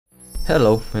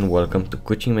Hello and welcome to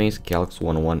Coaching Main's Calcs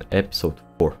 101 episode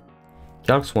 4.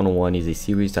 Calcs 101 is a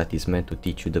series that is meant to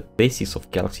teach you the basics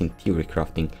of Calcs in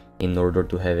Theorycrafting in order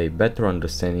to have a better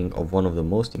understanding of one of the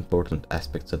most important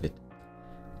aspects of it.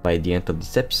 By the end of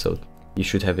this episode, you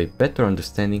should have a better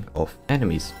understanding of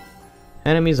enemies.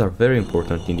 Enemies are very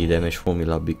important in the damage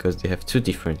formula because they have two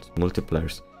different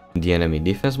multipliers, the enemy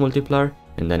defense multiplier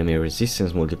and enemy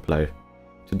resistance multiplier.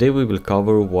 Today we will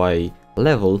cover why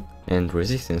level and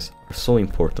resistance are so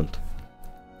important.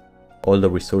 All the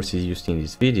resources used in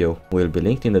this video will be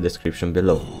linked in the description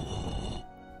below.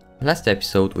 Last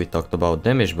episode we talked about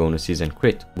damage bonuses and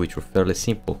crit, which were fairly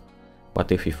simple,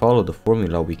 but if we follow the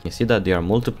formula we can see that they are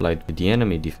multiplied with the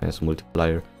enemy defense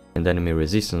multiplier and enemy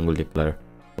resistance multiplier.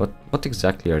 But what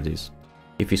exactly are these?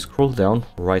 If we scroll down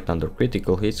right under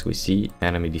critical hits we see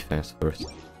enemy defense first.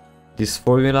 This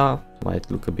formula might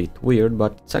look a bit weird,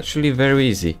 but it's actually very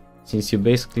easy, since you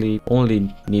basically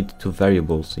only need two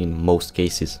variables in most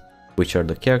cases, which are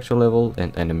the character level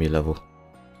and enemy level.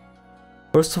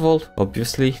 First of all,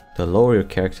 obviously, the lower your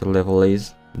character level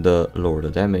is, the lower the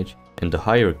damage, and the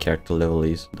higher your character level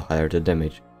is, the higher the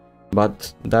damage.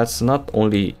 But that's not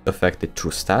only affected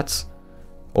through stats,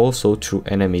 also through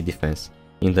enemy defense.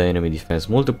 In the enemy defense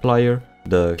multiplier,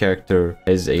 the character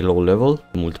has a low level,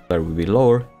 the multiplier will be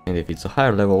lower, and if it's a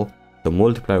higher level, the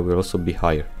multiplier will also be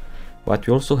higher. But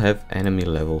we also have enemy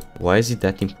level. Why is it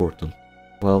that important?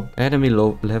 Well, enemy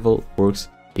level works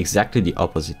exactly the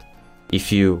opposite.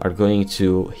 If you are going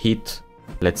to hit,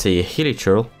 let's say, a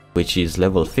Hilichurl, which is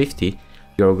level 50,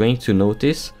 you are going to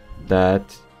notice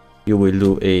that you will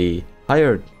do a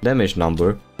higher damage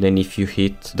number than if you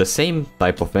hit the same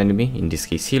type of enemy, in this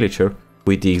case Hilichurl,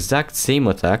 with the exact same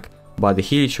attack, but the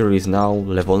Hilichurl is now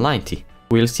level 90.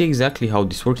 We'll see exactly how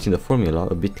this works in the formula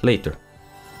a bit later.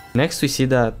 Next we see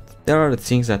that there are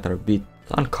things that are a bit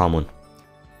uncommon.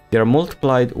 They are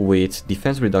multiplied with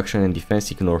defense reduction and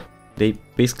defense ignore. They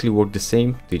basically work the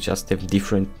same, they just have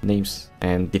different names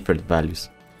and different values.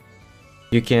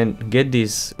 You can get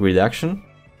this reduction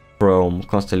from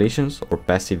constellations or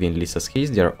passive in Lisa's case,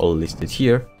 they are all listed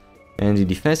here. And the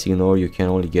defense ignore you can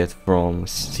only get from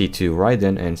C2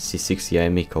 Raiden and C6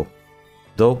 Yaemiko,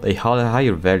 though a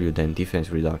higher value than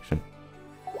defense reduction.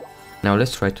 Now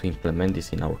let's try to implement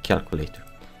this in our calculator.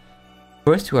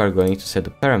 First we are going to set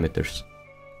the parameters.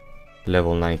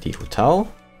 Level 90 Hu Tao,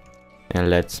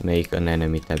 and let's make an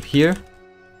enemy tab here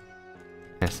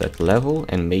and set level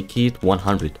and make it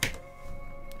 100.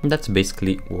 That's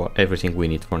basically everything we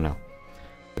need for now.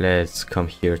 Let's come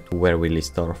here to where we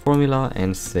list our formula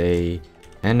and say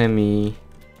enemy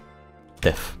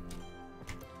def.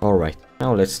 Alright,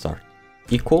 now let's start.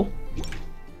 Equal,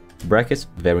 brackets,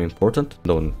 very important,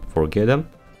 don't forget them,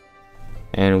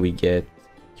 and we get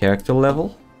character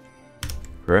level,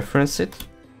 reference it,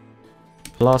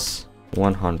 plus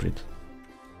 100.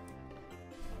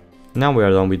 Now we are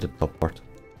done with the top part.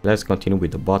 Let's continue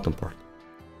with the bottom part.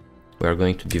 We are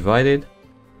going to divide it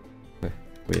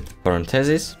with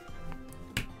parentheses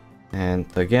and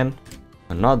again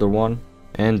another one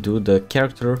and do the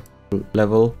character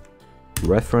level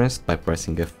referenced by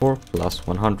pressing F4 plus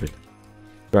 100.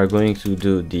 We are going to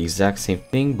do the exact same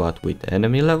thing but with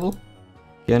enemy level.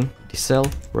 Again, the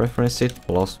cell, reference it,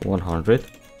 plus 100.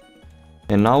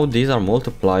 And now these are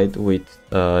multiplied with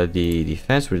the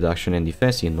defense reduction and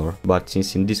defense ignore, but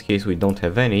since in this case we don't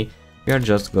have any, we are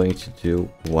just going to do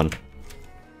 1.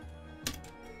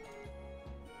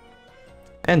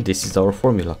 And this is our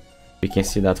formula. We can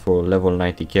see that for level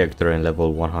 90 character and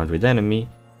level 100 enemy,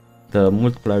 the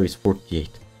multiplier is 48.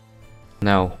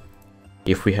 Now,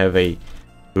 if we have a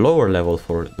lower level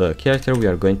for the character, we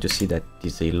are going to see that it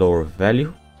is a lower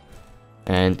value,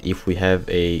 and if we have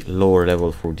a lower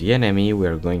level for the enemy, we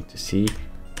are going to see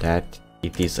that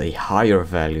it is a higher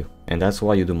value, and that's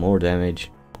why you do more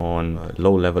damage on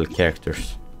low level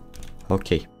characters.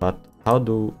 Okay, but how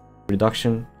do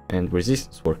reduction and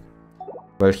resistance work?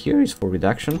 Well, here is for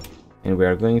reduction, and we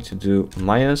are going to do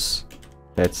minus,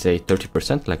 let's say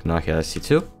 30% like Nahia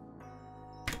C2.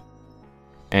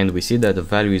 And we see that the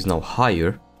value is now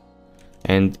higher,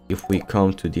 and if we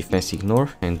come to defense ignore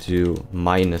and do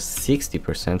minus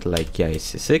 60% like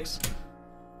C6,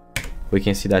 we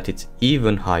can see that it's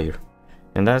even higher,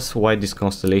 and that's why these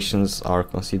constellations are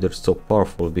considered so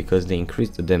powerful, because they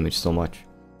increase the damage so much.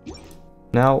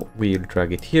 Now we'll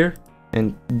drag it here,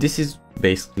 and this is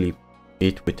basically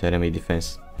it with enemy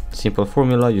defense. Simple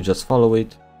formula, you just follow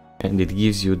it and it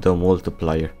gives you the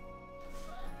multiplier.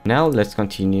 Now let's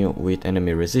continue with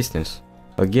enemy resistance.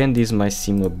 Again, this might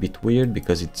seem a bit weird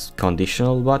because it's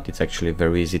conditional, but it's actually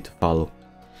very easy to follow.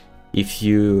 If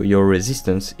your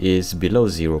resistance is below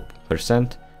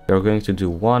 0%, we are going to do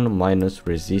 1 minus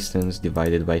resistance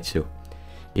divided by 2.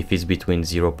 If it's between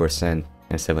 0%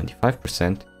 and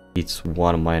 75%, it's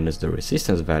 1 minus the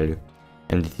resistance value,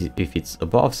 and if it's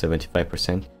above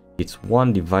 75%, it's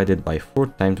 1 divided by 4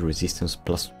 times resistance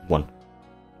plus 1.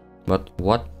 But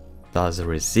what does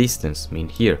resistance mean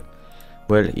here?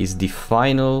 Well, it's the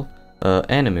final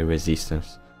enemy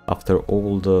resistance after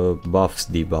all the buffs,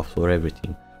 debuffs or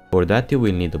everything. For that you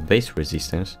will need a base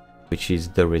resistance, which is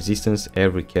the resistance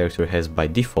every character has by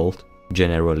default.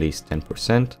 Generally is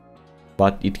 10%,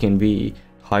 but it can be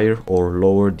higher or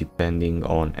lower depending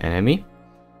on enemy,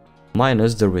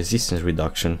 minus the resistance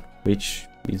reduction, which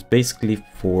is basically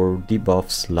for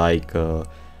debuffs like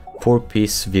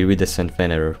 4-piece Viridescent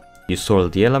Venerer. You soil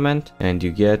the element and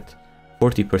you get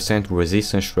 40%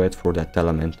 resistance shred for that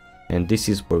element, and this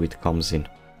is where it comes in.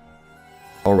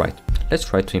 Alright, let's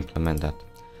try to implement that.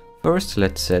 First,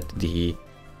 let's set the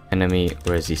enemy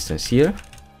resistance here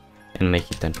and make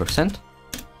it 10%.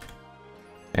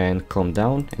 And come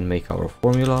down and make our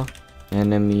formula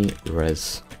enemy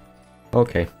res.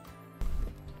 Okay,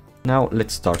 now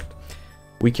let's start.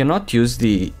 We cannot use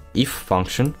the if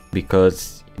function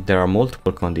because there are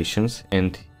multiple conditions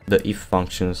and the if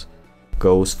functions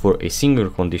goes for a single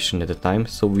condition at a time,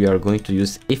 so we are going to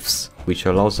use ifs, which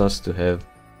allows us to have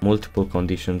multiple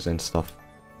conditions and stuff.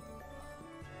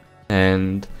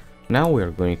 And now we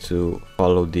are going to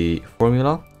follow the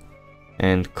formula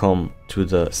and come to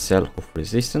the cell of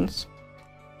resistance,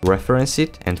 reference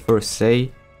it, and first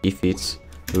say if it's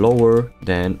lower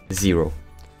than 0.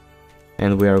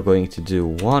 And we are going to do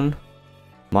 1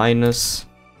 minus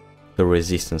the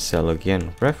resistance cell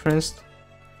again referenced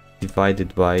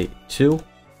divided by 2,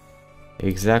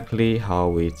 exactly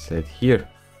how it's said here.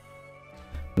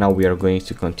 Now we are going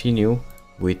to continue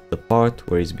with the part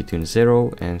where it's between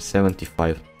 0 and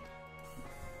 75.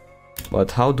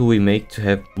 But how do we make to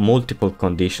have multiple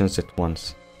conditions at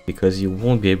once? Because you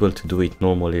won't be able to do it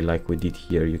normally like we did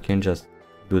here. You can just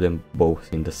do them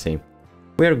both in the same.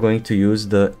 We are going to use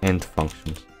the AND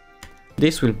functions.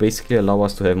 This will basically allow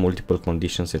us to have multiple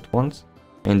conditions at once.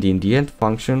 And in the AND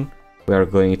function, we are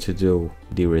going to do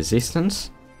the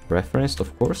resistance, referenced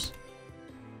of course,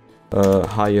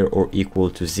 higher or equal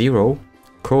to 0,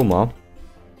 comma,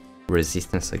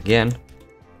 resistance again,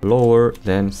 lower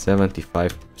than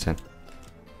 75%.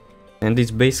 And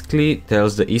this basically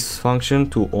tells the is function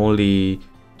to only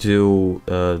do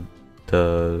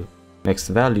the next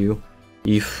value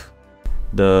if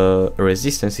the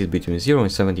resistance is between 0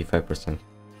 and 75%.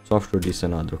 So after this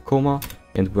another comma,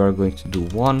 and we are going to do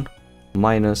 1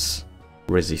 minus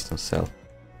resistance cell.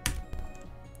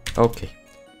 Okay,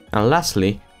 and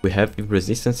lastly we have if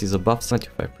resistance is above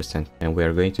 75%, and we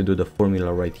are going to do the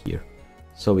formula right here.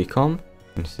 So we come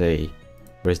and say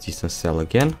resistance cell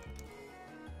again,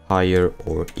 higher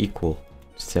or equal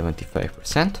to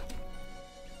 75%,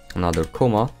 another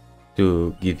comma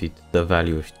to give it the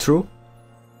value of true,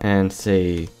 and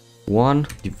say 1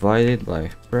 divided by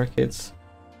brackets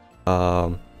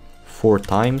 4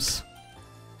 times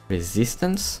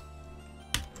resistance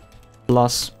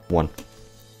plus 1,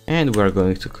 and we are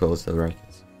going to close the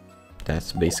brackets.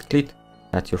 That's basically it.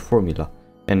 That's your formula.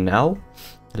 And now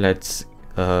let's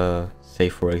say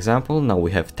for example now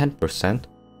we have 10%,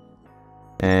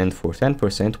 and for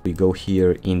 10% we go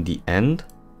here in the AND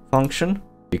function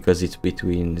because it's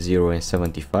between 0 and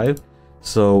 75.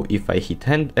 So if I hit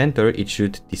enter, it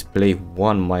should display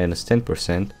 1 minus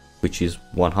 10%, which is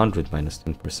 100 minus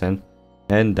 10%,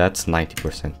 and that's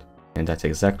 90%, and that's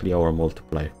exactly our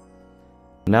multiplier.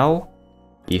 Now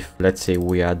if let's say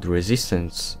we add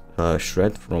resistance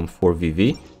shred from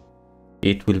 4VV,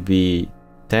 it will be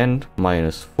 10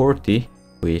 minus 40,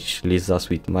 which leaves us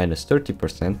with minus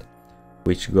 30%,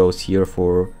 which goes here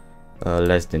for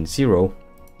less than 0,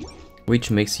 which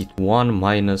makes it 1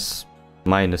 minus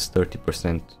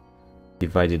 30%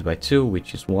 divided by 2,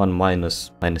 which is 1 minus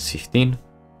 15,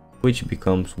 which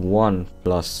becomes 1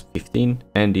 plus 15,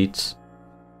 and it's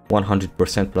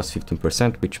 100% plus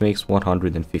 15%, which makes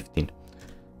 115.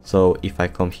 So if I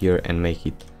come here and make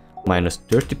it minus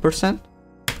 30%,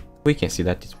 we can see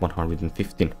that it's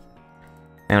 115.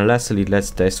 And lastly,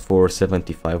 let's test for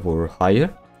 75 or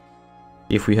higher.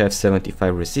 If we have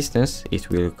 75 resistance, it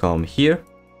will come here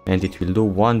and it will do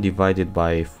 1 divided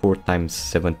by 4 times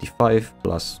 75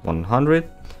 plus 100.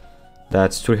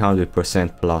 That's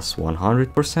 300% plus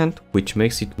 100%, which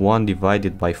makes it 1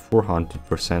 divided by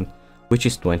 400%, which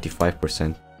is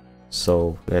 25%.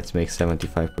 So let's make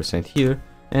 75% here,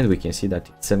 and we can see that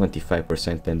it's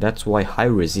 75%, and that's why high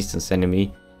resistance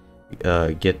enemy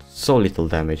get so little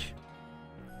damage.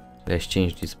 Let's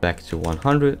change this back to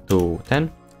 100 to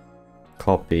 10,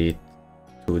 copy it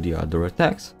to the other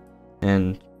attacks.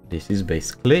 And this is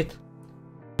basically it.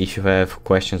 If you have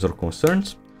questions or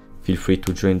concerns, feel free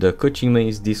to join the Coaching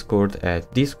Maze Discord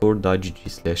at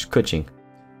discord.gg/coaching.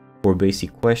 For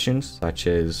basic questions such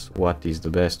as what is the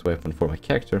best weapon for my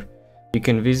character, you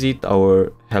can visit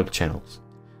our help channels.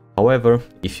 However,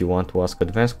 if you want to ask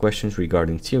advanced questions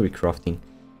regarding theory crafting,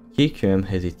 KQM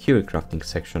has a theory crafting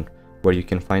section where you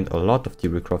can find a lot of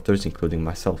theory crafters including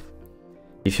myself.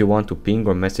 If you want to ping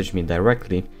or message me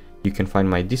directly, you can find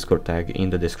my Discord tag in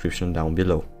the description down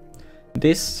below.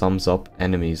 This sums up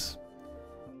enemies.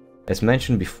 As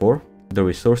mentioned before, the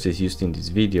resources used in this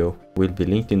video will be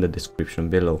linked in the description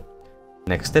below.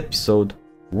 Next episode,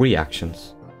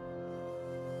 reactions.